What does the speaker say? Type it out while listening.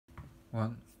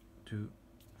1, 2,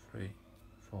 3,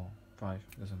 4, 5,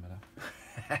 doesn't matter.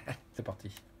 C'est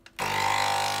parti.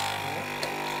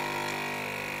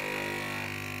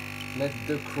 Let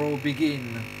the crow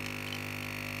begin.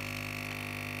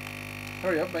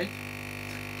 Hurry up, mate.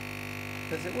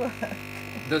 Does it work?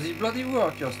 Does it bloody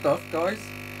work, your stuff, guys?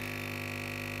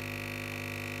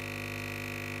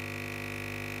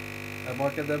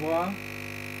 Abracadabra.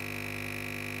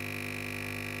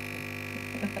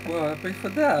 Well, I paid for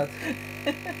that.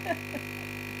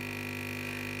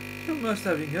 You must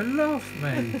having a laugh,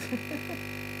 mate.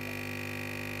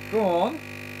 Go on.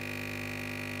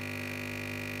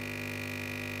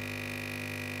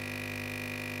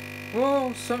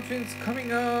 Oh, something's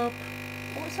coming up.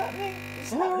 What's happening?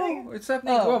 It's happening. It's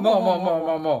happening. Oh, Oh,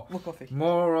 more. More coffee.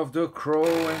 More of the crow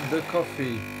and the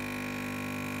coffee.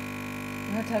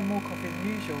 You have to have more coffee than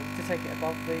usual to take it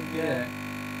above the Yeah.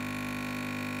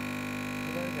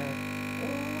 logo. Oh,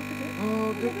 look at it.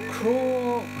 Oh, the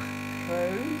crow.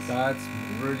 Crows. That's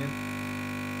brilliant.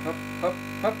 Up, up,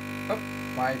 up, up,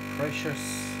 my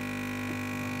precious.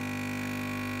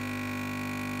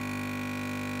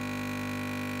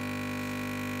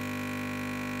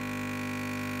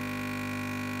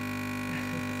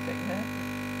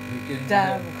 You're getting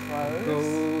Damn there. crows.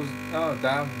 Goes. Oh,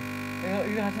 damn. You're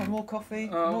going to have more coffee?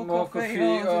 More coffee.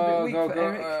 Oh, Oh,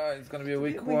 go. It's going to be a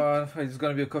weak one. It's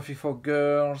going to be a coffee for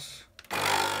girls. It's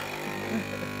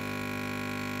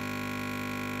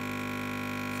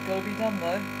got to be done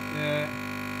though. Yeah.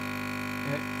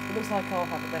 It looks like I'll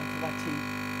have it then for my tea.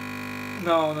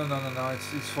 No.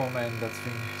 It's for men, that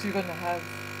thing. So you're going to have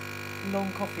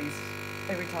long coffees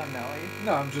every time now, are you?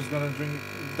 No, I'm just going to drink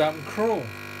damn crow.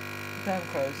 Damn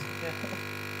crows, yeah.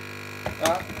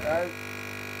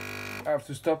 I have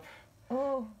to stop.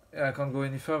 Oh. I can't go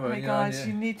any further. Hey guys,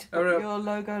 you need to put your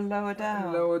logo lower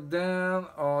down. Lower down.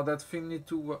 Oh, that thing need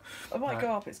to. It might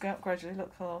go up. It's going up gradually.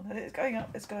 Look, hold on. It's going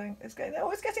up. It's going. Oh,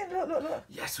 it's getting. Look.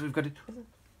 Yes, we've got it.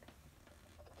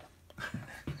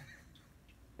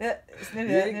 Yeah, it's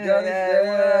nearly there. You got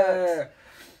it.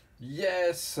 Yeah.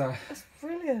 Yes. That's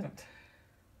brilliant.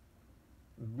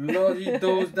 Bloody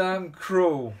those damn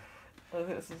crow. Oh,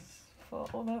 this is.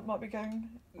 Oh no, it might be going.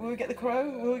 Will we get the crow?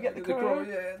 Will we get the crow? The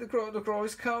crow, yeah, the crow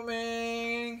is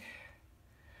coming.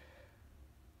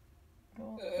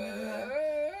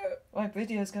 My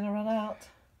video's going to run out.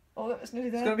 Oh, it's nearly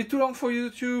there. It's going to be too long for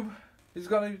YouTube. It's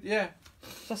going to, yeah.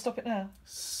 Shall I stop it now?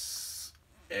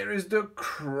 Here is the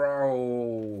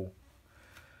crow.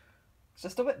 Shall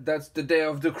I stop it? That's the day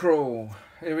of the crow.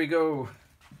 Here we go.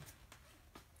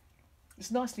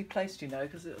 It's nicely placed, you know,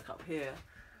 because it's up here.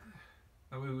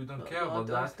 We don't care about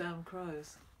that. Those damn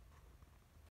crows.